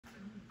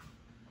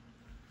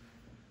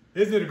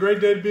Isn't it a great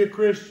day to be a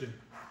Christian?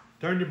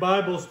 Turn your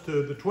Bibles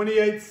to the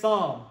 28th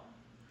Psalm.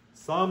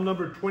 Psalm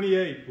number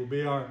 28 will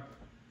be our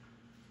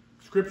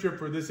scripture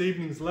for this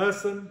evening's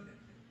lesson.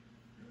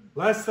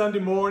 Last Sunday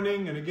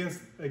morning and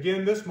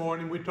again this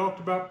morning, we talked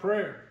about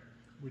prayer.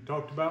 We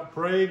talked about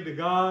praying to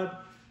God.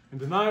 And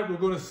tonight we're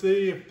going to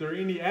see if there are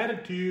any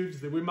attitudes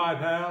that we might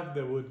have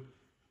that would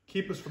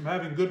keep us from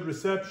having good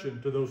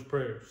reception to those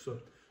prayers. So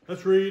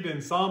let's read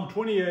in Psalm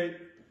 28,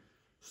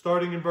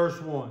 starting in verse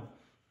 1.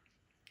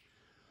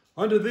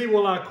 Unto thee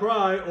will I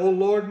cry, O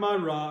Lord my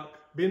rock,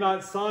 be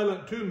not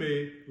silent to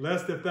me,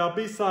 lest if thou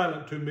be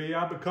silent to me,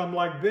 I become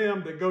like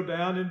them that go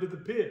down into the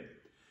pit.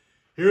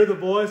 Hear the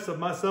voice of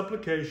my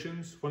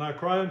supplications when I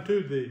cry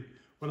unto thee,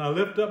 when I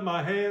lift up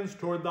my hands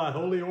toward thy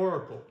holy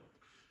oracle.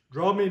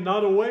 Draw me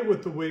not away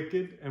with the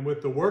wicked and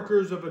with the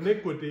workers of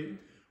iniquity,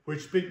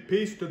 which speak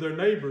peace to their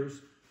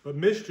neighbors, but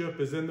mischief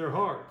is in their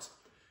hearts.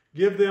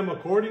 Give them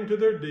according to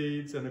their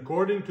deeds and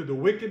according to the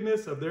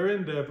wickedness of their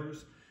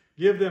endeavors.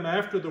 Give them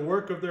after the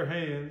work of their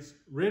hands,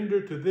 render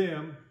to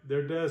them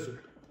their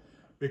desert.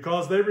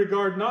 Because they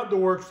regard not the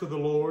works of the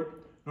Lord,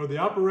 nor the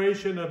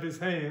operation of his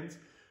hands,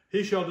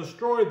 he shall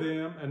destroy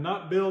them and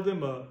not build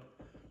them up.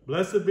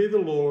 Blessed be the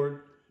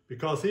Lord,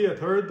 because he hath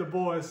heard the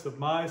voice of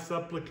my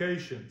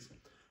supplications.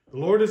 The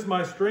Lord is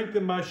my strength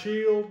and my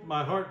shield,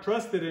 my heart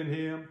trusted in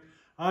him,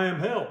 I am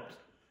helped.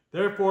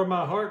 Therefore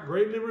my heart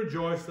greatly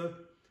rejoiceth,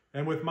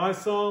 and with my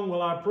song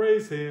will I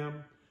praise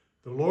him.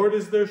 The Lord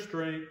is their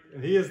strength,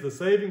 and he is the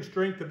saving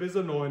strength of his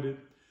anointed.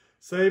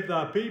 Save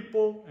thy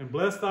people, and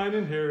bless thine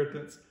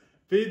inheritance.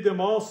 Feed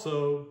them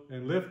also,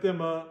 and lift them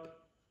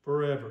up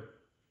forever.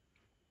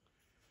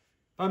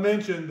 If I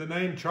mention the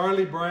name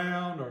Charlie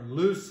Brown, or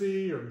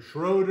Lucy, or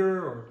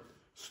Schroeder, or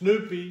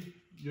Snoopy,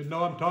 you'd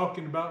know I'm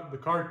talking about the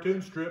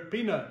cartoon strip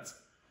Peanuts.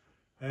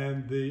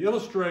 And the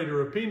illustrator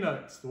of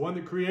Peanuts, the one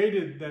that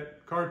created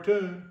that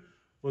cartoon,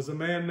 was a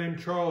man named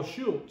Charles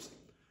Schulz.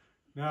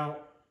 Now,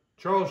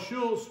 Charles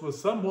Schulz was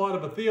somewhat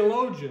of a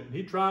theologian.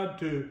 He tried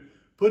to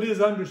put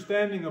his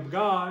understanding of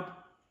God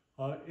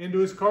into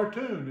his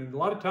cartoon. And a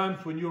lot of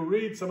times when you'll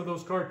read some of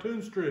those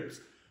cartoon strips,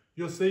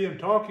 you'll see him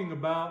talking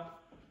about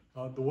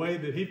the way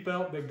that he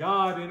felt that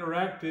God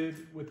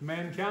interacted with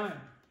mankind.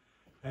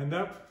 And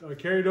that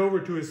carried over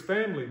to his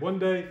family. One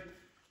day,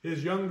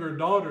 his younger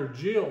daughter,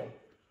 Jill,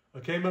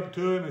 came up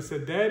to him and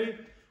said, Daddy,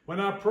 when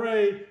I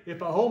pray,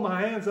 if I hold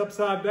my hands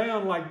upside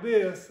down like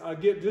this, I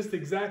get just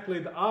exactly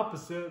the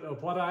opposite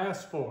of what I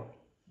asked for.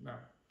 Now,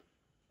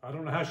 I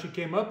don't know how she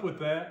came up with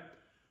that,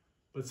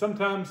 but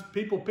sometimes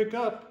people pick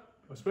up,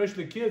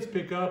 especially kids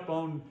pick up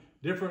on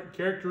different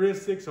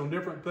characteristics, on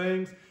different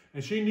things,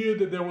 and she knew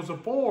that there was a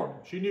form.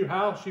 She knew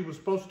how she was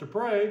supposed to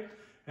pray,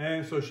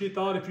 and so she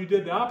thought if you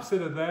did the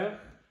opposite of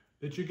that,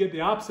 that you get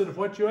the opposite of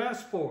what you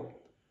asked for.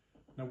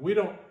 Now, we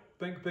don't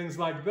think things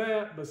like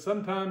that, but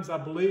sometimes I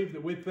believe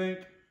that we think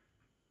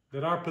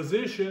that our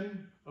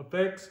position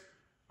affects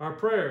our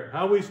prayer.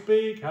 How we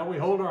speak, how we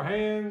hold our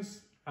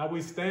hands, how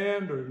we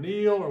stand or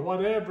kneel or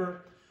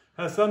whatever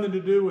has something to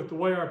do with the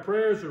way our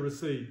prayers are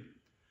received.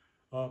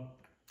 When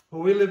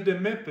we lived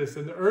in Memphis,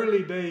 in the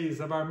early days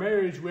of our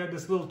marriage, we had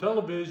this little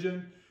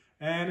television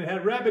and it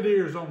had rabbit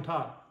ears on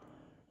top.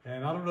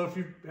 And I don't know if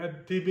you've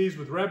had TVs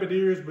with rabbit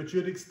ears, but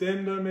you'd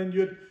extend them and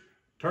you'd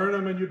turn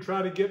them and you'd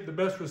try to get the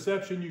best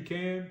reception you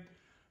can.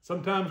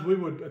 Sometimes we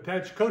would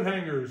attach coat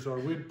hangers or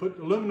we'd put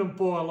aluminum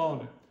foil on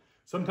it.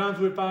 Sometimes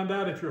we'd find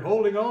out if you're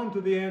holding on to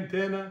the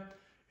antenna,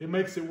 it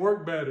makes it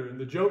work better. And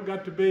the joke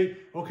got to be,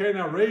 okay,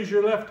 now raise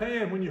your left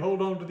hand when you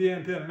hold on to the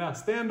antenna. Now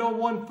stand on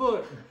one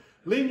foot.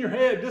 Lean your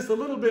head just a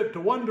little bit to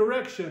one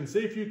direction.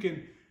 See if you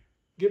can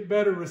get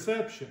better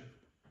reception.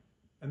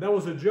 And that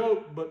was a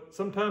joke, but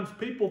sometimes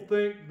people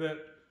think that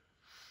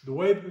the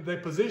way that they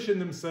position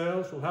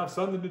themselves will have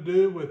something to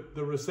do with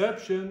the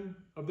reception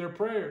of their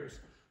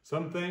prayers.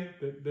 Some think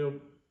that they'll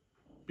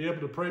be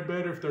able to pray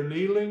better if they're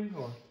kneeling,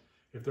 or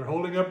if they're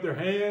holding up their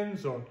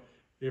hands, or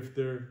if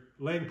they're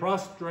laying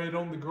prostrate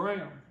on the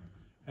ground.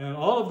 And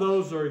all of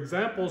those are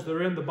examples that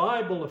are in the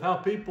Bible of how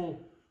people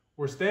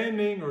were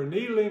standing or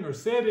kneeling or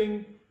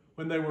sitting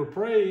when they were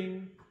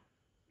praying.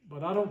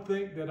 But I don't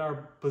think that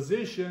our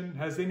position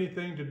has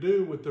anything to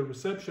do with the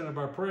reception of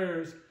our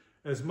prayers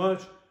as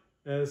much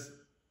as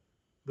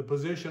the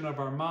position of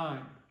our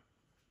mind.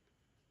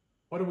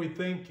 What are we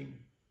thinking?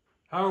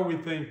 How are we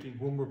thinking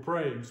when we're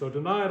praying? So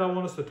tonight I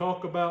want us to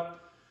talk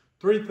about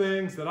 3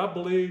 things that I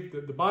believe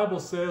that the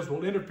Bible says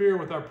will interfere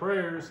with our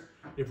prayers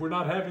if we're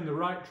not having the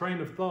right train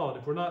of thought,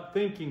 if we're not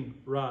thinking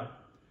right.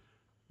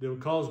 That will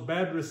cause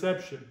bad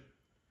reception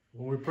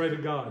when we pray to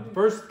God. The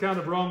first kind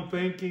of wrong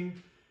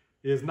thinking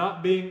is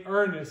not being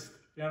earnest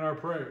in our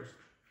prayers.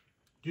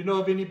 Do you know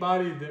of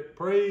anybody that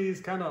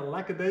prays kind of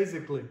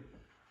lackadaisically?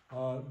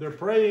 They're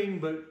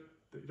praying, but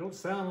they don't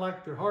sound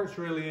like their heart's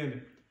really in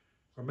it.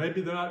 Or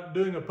maybe they're not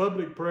doing a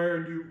public prayer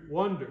and you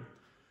wonder.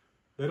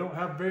 They don't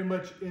have very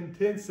much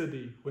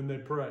intensity when they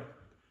pray.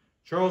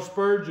 Charles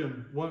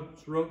Spurgeon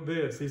once wrote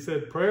this. He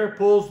said, prayer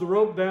pulls the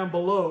rope down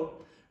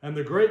below and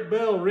the great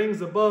bell rings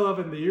above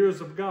in the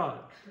ears of God.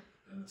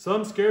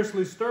 Some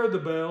scarcely stir the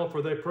bell,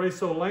 for they pray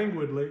so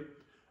languidly.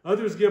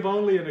 Others give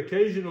only an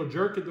occasional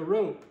jerk at the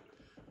rope.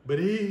 But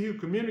he who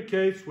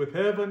communicates with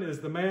heaven is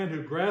the man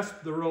who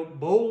grasps the rope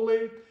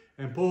boldly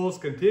and pulls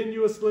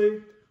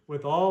continuously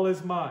with all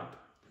his might.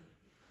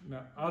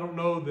 Now, I don't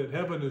know that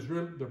heaven is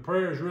really, the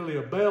prayer is really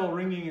a bell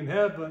ringing in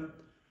heaven,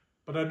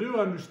 but I do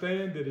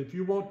understand that if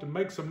you want to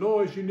make some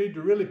noise, you need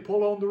to really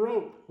pull on the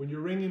rope when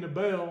you're ringing a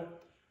bell.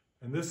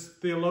 And this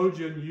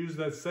theologian used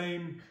that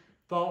same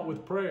thought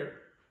with prayer.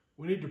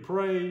 We need to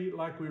pray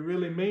like we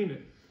really mean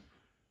it.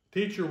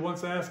 Teacher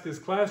once asked his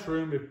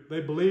classroom if they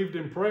believed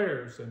in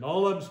prayers, and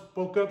all of them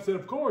spoke up and said,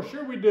 of course,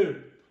 sure we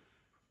do.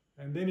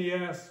 And then he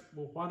asked,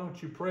 well, why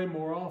don't you pray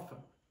more often?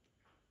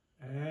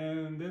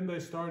 And then they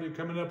started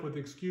coming up with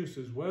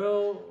excuses.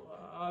 Well,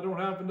 I don't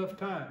have enough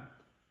time.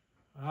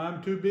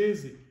 I'm too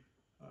busy.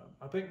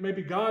 I think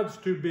maybe God's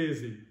too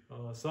busy.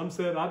 Some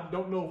said, I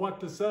don't know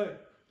what to say.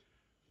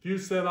 Few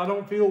said, I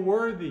don't feel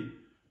worthy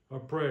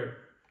of prayer.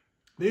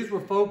 These were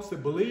folks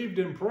that believed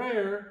in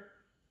prayer,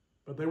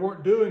 but they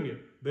weren't doing it.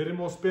 They didn't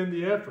want to spend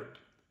the effort.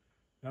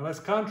 Now let's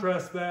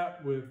contrast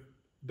that with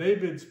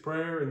David's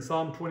prayer in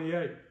Psalm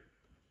 28.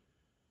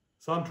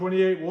 Psalm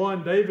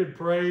 28:1, David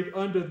prayed,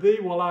 unto thee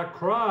will I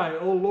cry,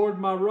 O Lord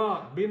my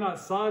rock. Be not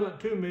silent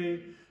to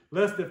me,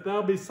 lest if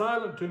thou be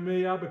silent to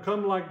me, I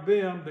become like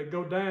them that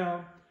go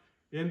down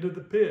into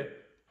the pit.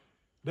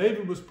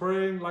 David was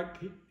praying like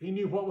he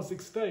knew what was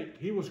at stake.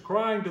 He was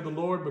crying to the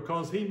Lord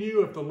because he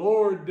knew if the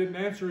Lord didn't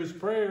answer his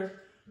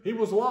prayer, he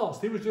was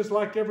lost. He was just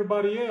like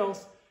everybody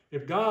else.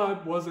 If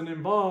God wasn't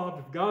involved,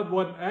 if God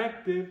wasn't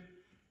active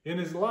in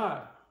his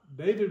life,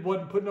 David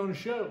wasn't putting on a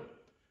show.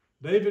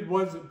 David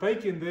wasn't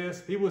faking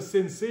this. He was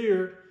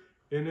sincere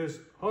in his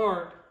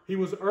heart. He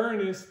was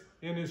earnest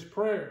in his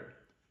prayer.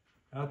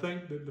 And I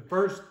think that the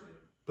first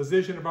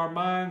position of our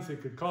minds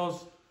that could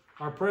cause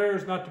our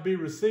prayers not to be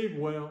received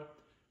well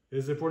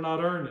is if we're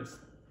not earnest.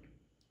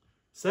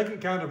 Second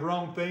kind of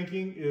wrong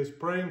thinking is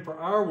praying for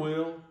our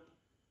will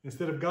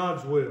instead of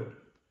God's will.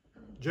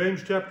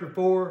 James chapter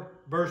 4,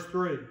 verse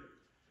 3.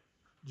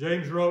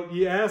 James wrote,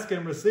 ye ask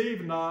and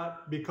receive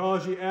not,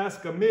 because ye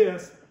ask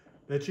amiss,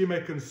 that ye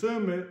may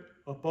consume it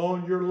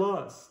upon your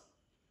lust.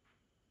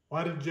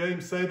 Why did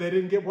James say they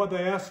didn't get what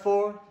they asked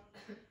for?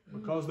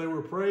 Because they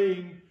were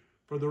praying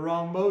for the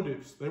wrong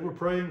motives. They were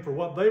praying for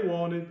what they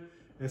wanted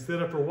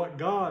instead of for what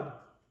God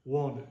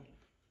wanted.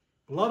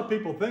 A lot of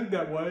people think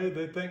that way.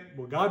 They think,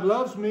 well, God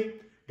loves me.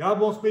 God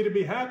wants me to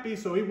be happy,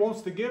 so he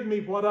wants to give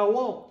me what I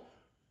want,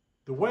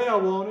 the way I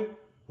want it,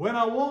 when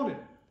I want it,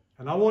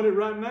 and I want it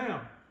right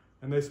now.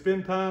 And they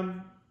spend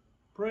time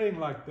praying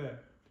like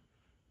that.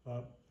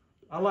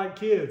 I like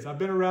kids. I've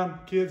been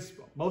around kids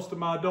most of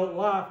my adult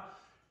life.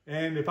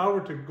 And if I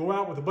were to go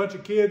out with a bunch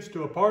of kids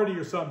to a party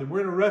or something,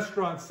 we're in a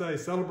restaurant, say,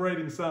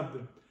 celebrating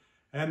something,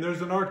 and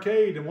there's an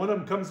arcade, and one of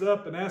them comes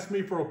up and asks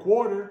me for a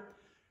quarter.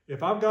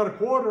 If I've got a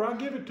quarter, I'll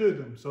give it to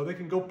them so they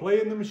can go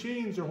play in the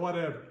machines or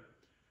whatever.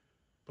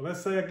 But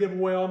let's say I give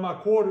away all my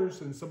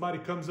quarters and somebody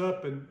comes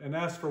up and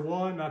asks for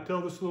one. And I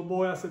tell this little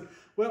boy, I said,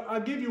 well,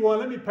 I'll give you one.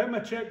 Let me pay my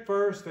check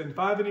first. And if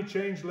I have any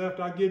change left,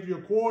 I'll give you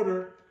a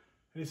quarter.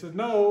 And he said,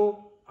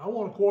 no, I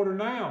want a quarter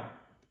now.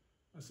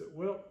 I said,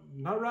 well,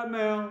 not right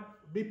now.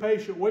 Be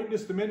patient. Wait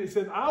just a minute. He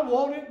said, I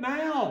want it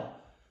now.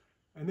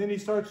 And then he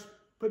starts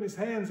putting his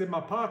hands in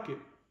my pocket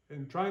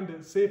and trying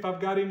to see if I've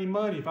got any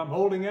money, if I'm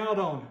holding out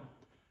on him.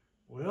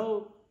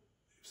 Well,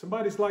 if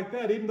somebody's like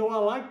that, even though I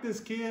like this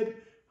kid,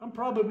 I'm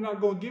probably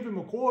not going to give him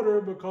a quarter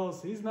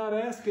because he's not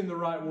asking the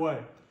right way.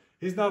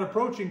 He's not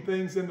approaching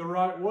things in the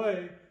right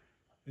way.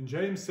 And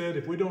James said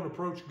if we don't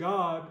approach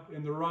God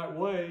in the right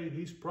way,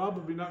 he's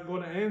probably not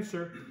going to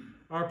answer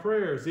our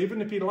prayers.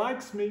 Even if he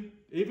likes me,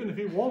 even if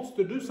he wants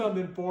to do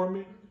something for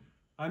me,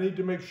 I need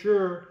to make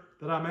sure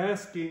that I'm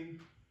asking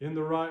in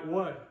the right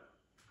way.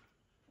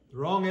 The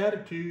wrong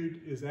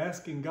attitude is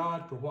asking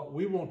God for what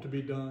we want to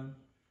be done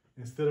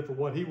instead of for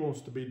what he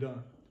wants to be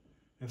done.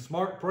 And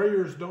smart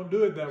prayers don't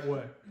do it that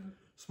way.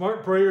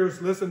 Smart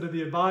prayers listen to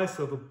the advice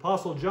of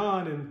Apostle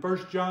John in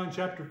 1 John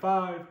chapter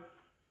 5,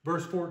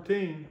 verse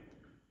 14,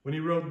 when he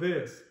wrote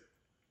this.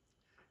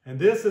 And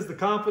this is the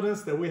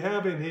confidence that we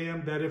have in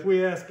him, that if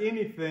we ask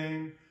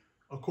anything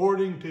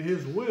according to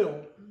his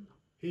will,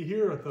 he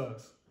heareth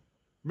us.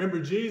 Remember,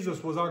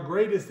 Jesus was our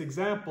greatest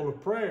example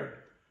of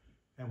prayer.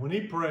 And when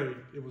he prayed,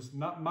 it was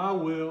not my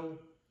will,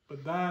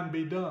 but thine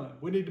be done.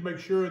 We need to make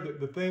sure that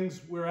the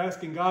things we're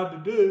asking God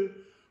to do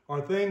are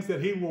things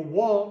that he will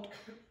want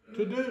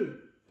to do.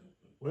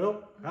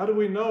 Well, how do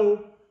we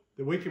know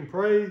that we can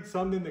pray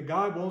something that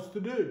God wants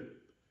to do?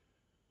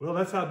 Well,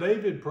 that's how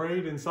David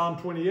prayed in Psalm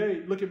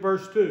 28. Look at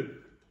verse 2.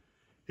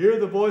 Hear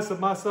the voice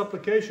of my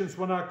supplications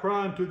when I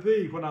cry unto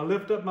thee, when I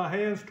lift up my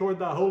hands toward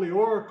thy holy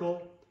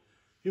oracle.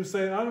 He was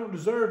saying, I don't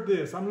deserve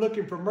this. I'm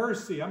looking for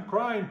mercy. I'm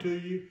crying to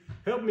you.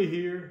 Help me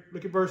here.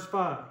 Look at verse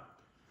 5.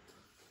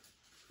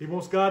 He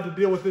wants God to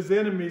deal with his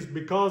enemies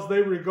because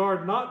they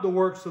regard not the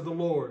works of the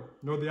Lord,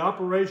 nor the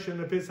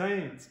operation of his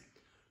hands.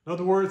 In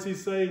other words,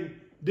 he's saying,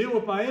 deal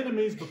with my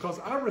enemies because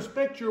I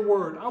respect your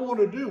word. I want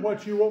to do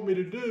what you want me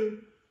to do.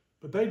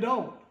 But they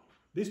don't.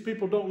 These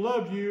people don't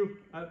love you.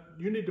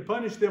 You need to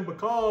punish them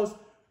because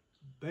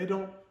they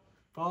don't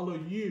follow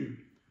you.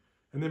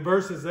 And then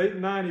verses 8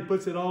 and 9, he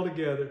puts it all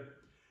together.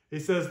 He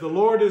says, the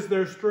Lord is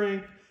their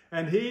strength,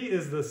 and he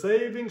is the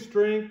saving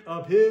strength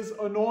of his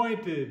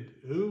anointed.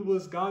 Who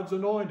was God's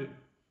anointed?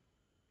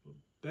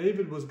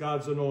 David was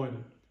God's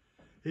anointed.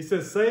 He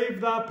says,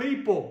 save thy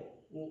people.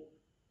 Well,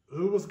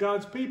 who was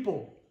God's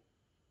people?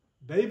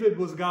 David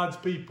was God's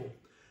people.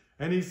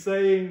 And he's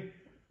saying,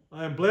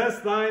 and bless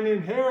thine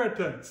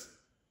inheritance.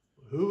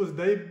 Who was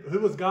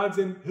God's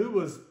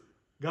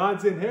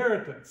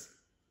inheritance?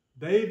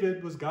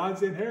 David was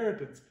God's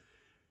inheritance.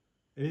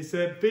 And he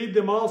said, feed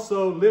them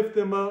also, lift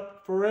them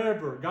up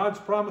forever. God's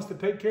promised to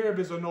take care of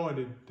his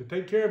anointed, to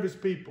take care of his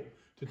people,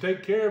 to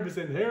take care of his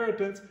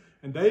inheritance.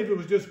 And David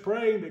was just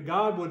praying that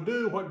God would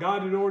do what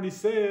God had already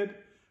said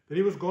that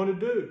he was going to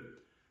do.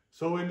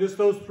 So in just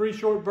those 3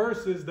 short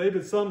verses,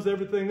 David sums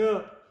everything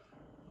up.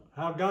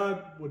 How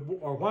God would,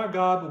 or why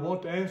God would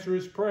want to answer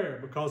his prayer.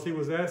 Because he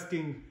was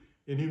asking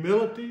in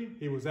humility.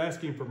 He was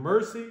asking for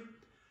mercy.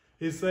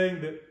 He's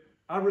saying that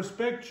I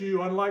respect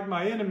you unlike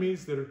my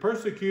enemies that are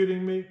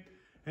persecuting me.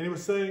 And he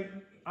was saying,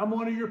 I'm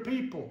one of your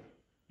people.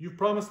 You've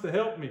promised to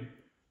help me.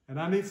 And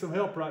I need some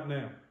help right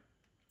now.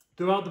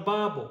 Throughout the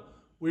Bible,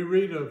 we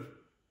read of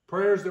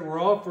prayers that were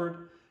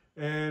offered.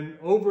 And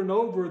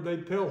over they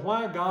tell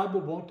why God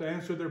would want to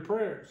answer their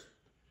prayers.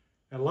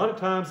 And a lot of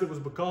times it was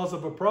because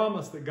of a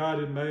promise that God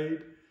had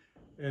made.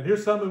 And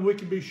here's something we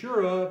can be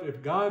sure of.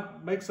 If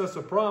God makes us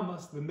a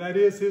promise, then that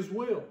is his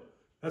will.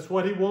 That's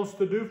what he wants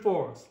to do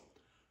for us.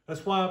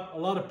 That's why a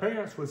lot of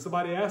parents, when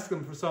somebody asks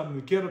them for something,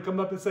 the kid will come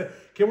up and say,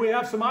 can we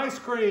have some ice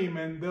cream?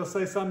 And they'll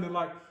say something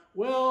like,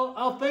 well,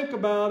 I'll think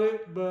about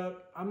it,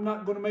 but I'm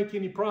not going to make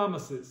any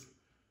promises.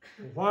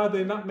 Why are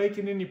they not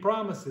making any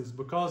promises?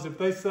 Because if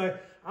they say,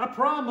 I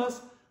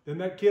promise, then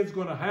that kid's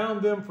going to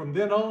hound them from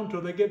then on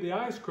till they get the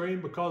ice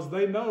cream, because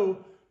they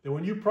know that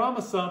when you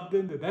promise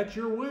something, that's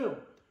your will.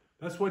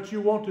 That's what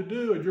you want to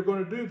do, and you're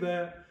going to do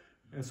that.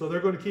 And so they're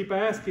going to keep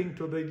asking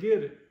till they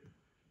get it.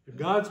 If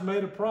God's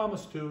made a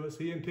promise to us,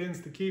 he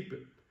intends to keep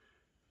it.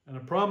 And a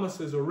promise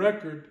is a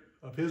record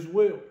of his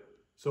will.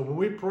 So when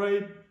we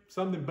pray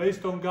something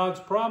based on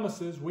God's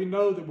promises, we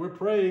know that we're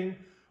praying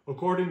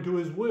according to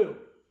his will.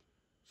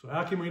 So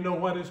how can we know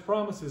what his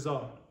promises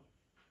are?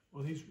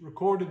 Well, he's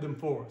recorded them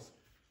for us.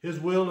 His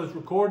will is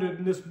recorded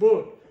in this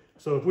book.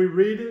 So if we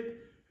read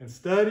it and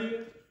study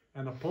it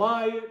and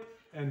apply it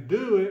and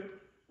do it,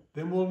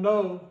 then we'll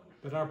know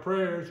that our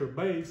prayers are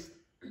based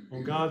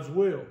on God's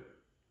will.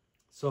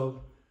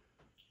 So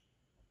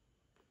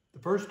the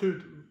first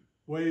 2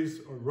 ways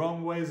or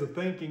wrong ways of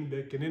thinking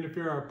that can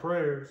interfere our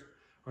prayers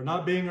are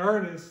not being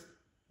earnest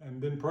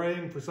and then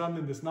praying for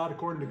something that's not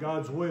according to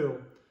God's will.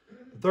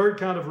 The third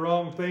kind of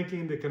wrong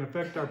thinking that can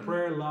affect our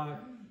prayer life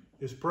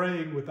is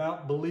praying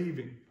without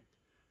believing.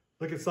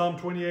 Look at Psalm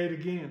 28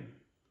 again,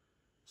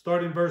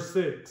 starting verse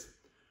 6.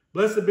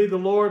 Blessed be the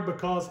Lord,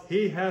 because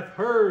he hath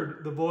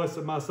heard the voice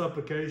of my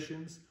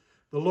supplications.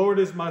 The Lord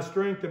is my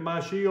strength and my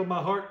shield.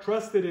 My heart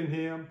trusted in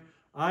him.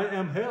 I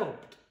am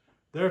helped.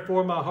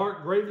 Therefore my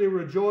heart greatly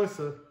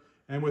rejoiceth,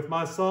 and with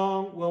my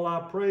song will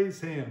I praise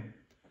him.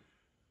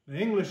 The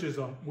English is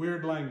a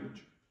weird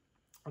language.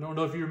 I don't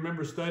know if you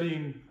remember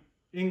studying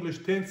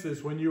English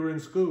tenses when you were in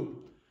school.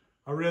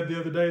 I read the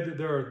other day that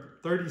there are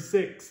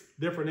 36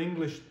 different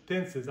English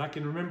tenses. I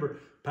can remember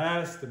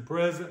past and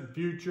present and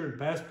future and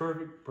past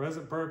perfect,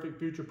 present perfect,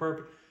 future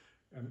perfect,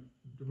 and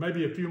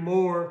maybe a few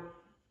more.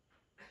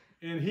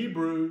 In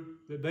Hebrew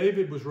that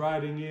David was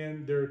writing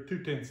in, there are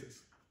 2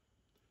 tenses.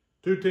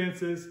 2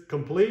 tenses,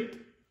 complete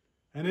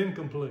and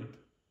incomplete.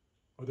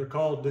 Or they're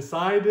called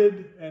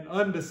decided and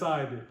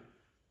undecided.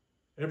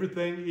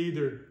 Everything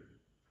either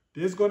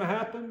is going to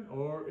happen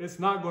or it's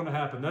not going to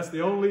happen. That's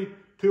the only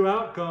 2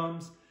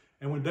 outcomes.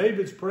 And when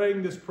David's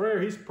praying this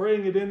prayer, he's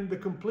praying it in the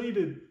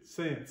completed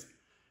sense.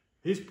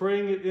 He's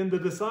praying it in the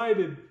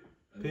decided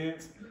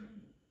tense.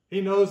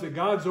 He knows that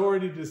God's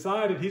already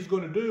decided he's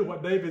going to do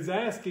what David's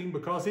asking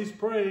because he's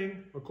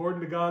praying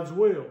according to God's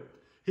will.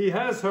 He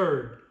has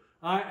heard.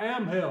 I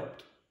am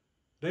helped.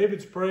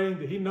 David's praying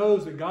that he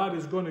knows that God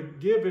is going to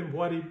give him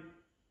what he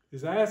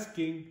is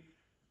asking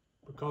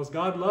because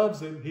God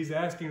loves him. He's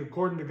asking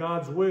according to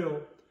God's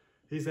will.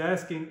 He's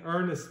asking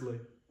earnestly.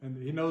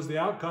 And he knows the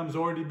outcome's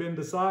already been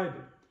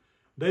decided.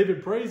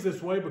 David prays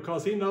this way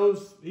because he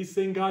knows he's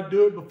seen God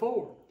do it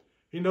before.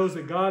 He knows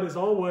that God has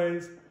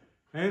always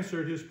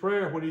answered his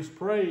prayer when he's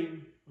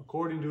praying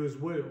according to his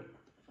will.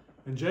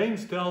 And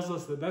James tells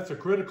us that that's a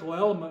critical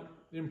element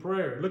in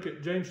prayer. Look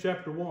at James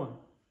chapter 1.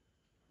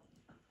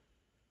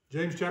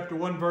 James chapter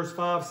 1 verse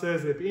 5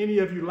 says, if any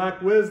of you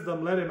lack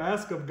wisdom, let him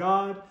ask of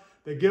God,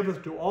 that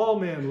giveth to all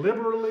men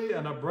liberally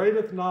and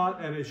upbraideth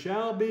not, and it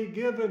shall be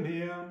given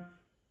him.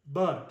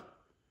 But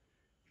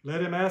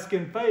let him ask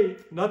in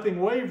faith, nothing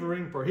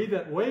wavering, for he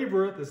that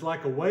wavereth is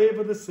like a wave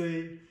of the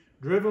sea,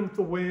 driven with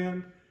the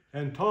wind,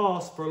 and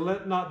tossed. For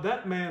let not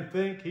that man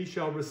think he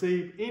shall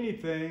receive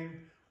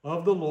anything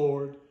of the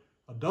Lord.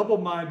 A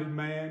double-minded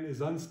man is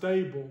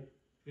unstable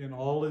in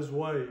all his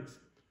ways.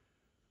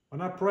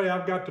 When I pray,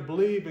 I've got to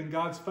believe in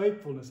God's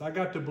faithfulness. I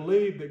got to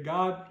believe that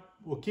God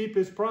will keep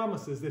his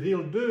promises, that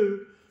he'll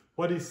do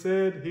what he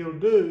said he'll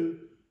do.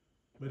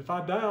 But if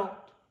I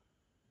doubt,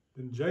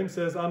 then James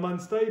says I'm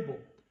unstable.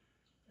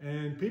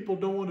 And people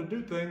don't want to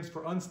do things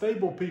for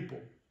unstable people.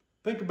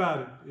 Think about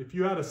it. If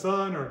you had a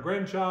son or a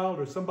grandchild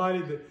or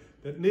somebody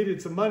that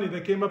needed some money,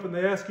 they came up and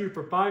they asked you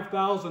for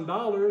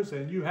 $5,000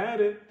 and you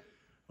had it,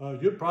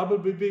 you'd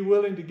probably be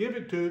willing to give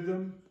it to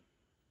them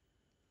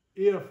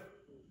if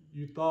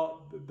you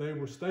thought that they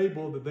were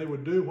stable, that they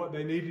would do what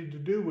they needed to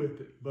do with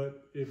it.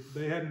 But if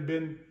they hadn't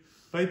been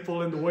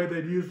faithful in the way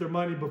they'd used their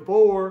money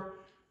before,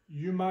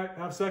 you might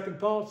have second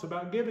thoughts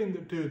about giving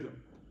it to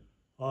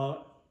them.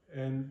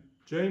 And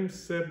James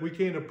said we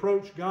can't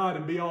approach God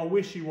and be all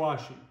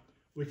wishy-washy.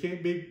 We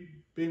can't be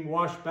being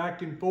washed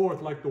back and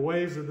forth like the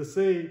waves of the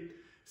sea. He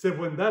said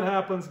when that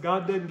happens,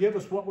 God doesn't give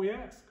us what we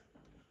ask.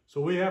 So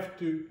we have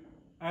to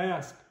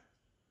ask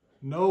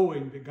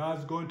knowing that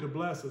God's going to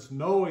bless us,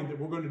 knowing that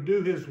we're going to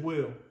do his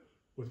will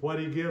with what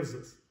he gives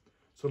us.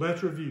 So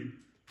let's review.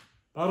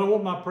 I don't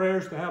want my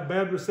prayers to have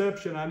bad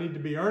reception. I need to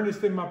be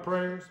earnest in my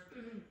prayers.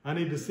 I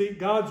need to seek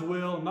God's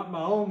will, not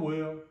my own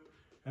will.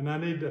 And I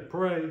need to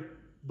pray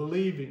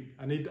believing.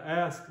 I need to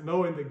ask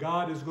knowing that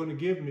God is going to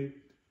give me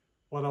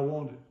what I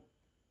wanted.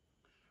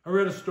 I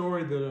read a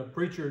story that a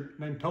preacher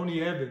named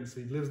Tony Evans,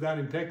 he lives down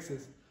in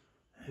Texas,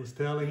 was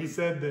telling. He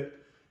said that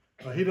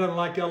he doesn't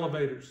like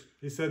elevators.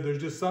 He said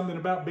there's just something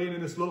about being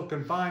in this little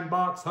confined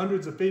box,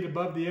 hundreds of feet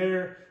above the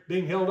air,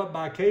 being held up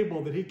by a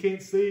cable that he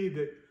can't see,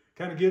 that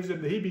kind of gives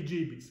him the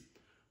heebie-jeebies.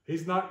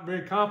 He's not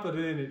very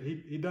confident in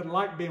it. He doesn't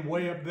like being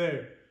way up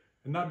there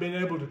and not being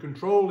able to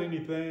control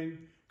anything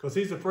because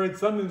he's afraid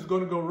something's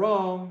going to go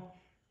wrong.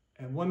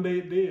 And one day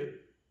it did.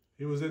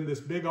 He was in this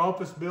big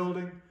office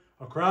building,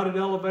 a crowded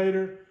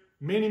elevator,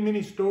 many,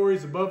 many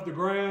stories above the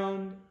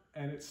ground,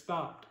 and it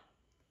stopped.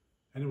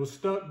 And it was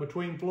stuck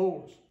between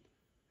floors.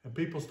 And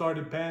people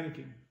started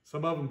panicking.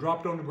 Some of them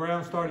dropped on the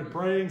ground, started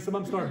praying. Some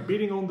of them started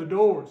beating on the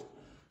doors.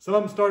 Some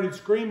of them started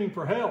screaming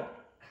for help,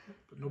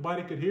 but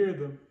nobody could hear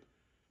them.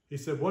 He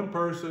said one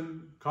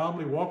person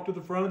calmly walked to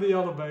the front of the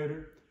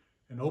elevator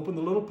and opened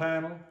the little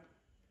panel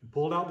and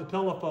pulled out the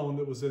telephone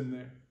that was in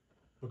there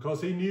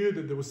because he knew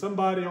that there was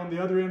somebody on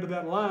the other end of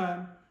that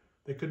line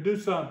that could do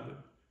something,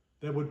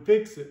 that would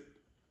fix it.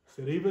 He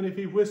said even if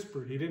he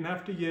whispered, he didn't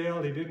have to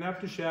yell, he didn't have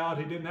to shout,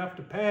 he didn't have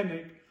to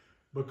panic,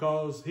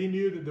 because he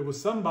knew that there was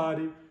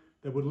somebody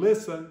that would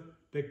listen,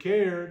 that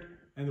cared,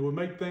 and that would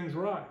make things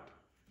right.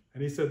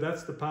 And he said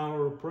that's the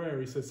power of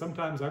prayer. He said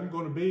sometimes I'm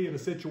going to be in a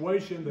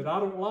situation that I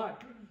don't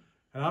like,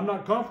 and I'm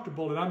not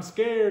comfortable, and I'm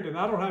scared, and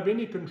I don't have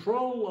any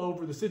control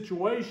over the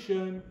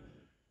situation,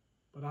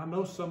 but I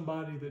know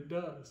somebody that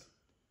does.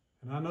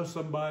 And I know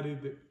somebody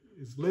that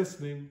is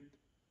listening,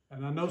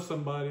 and I know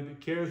somebody that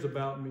cares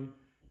about me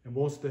and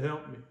wants to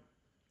help me.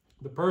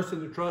 The person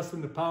that trusts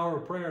in the power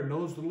of prayer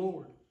knows the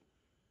Lord.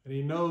 And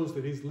he knows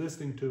that he's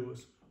listening to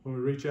us when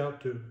we reach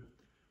out to him.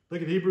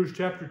 Look at Hebrews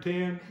chapter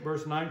 10,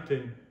 verse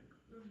 19.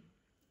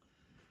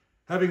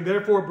 Having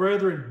therefore,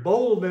 brethren,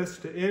 boldness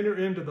to enter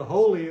into the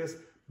holiest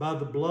by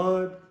the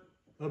blood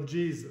of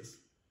Jesus.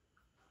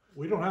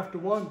 We don't have to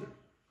wonder.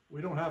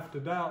 We don't have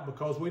to doubt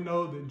because we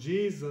know that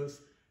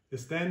Jesus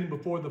is standing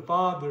before the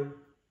Father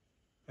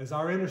as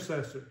our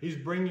intercessor. He's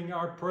bringing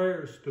our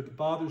prayers to the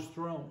Father's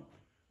throne.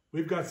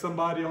 We've got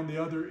somebody on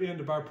the other end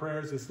of our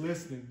prayers that's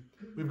listening.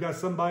 We've got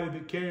somebody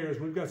that cares.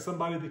 We've got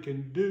somebody that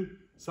can do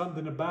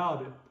something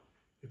about it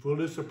if we'll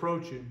just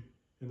approach him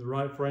in the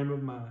right frame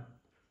of mind.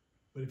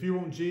 But if you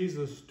want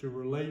Jesus to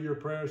relay your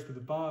prayers to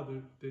the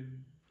Father,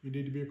 then you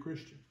need to be a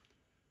Christian.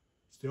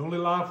 It's the only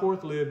life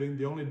worth living,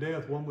 the only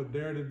death one would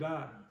dare to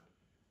die.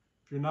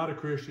 If you're not a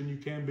Christian, you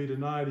can be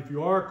denied. If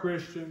you are a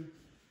Christian,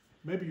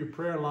 maybe your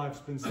prayer life's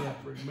been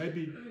suffering.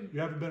 Maybe you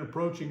haven't been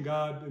approaching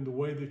God in the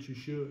way that you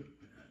should.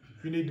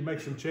 You need to make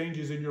some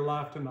changes in your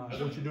life tonight.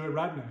 Won't you do it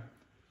right now?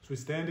 As we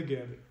stand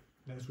together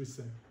and as we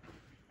sing.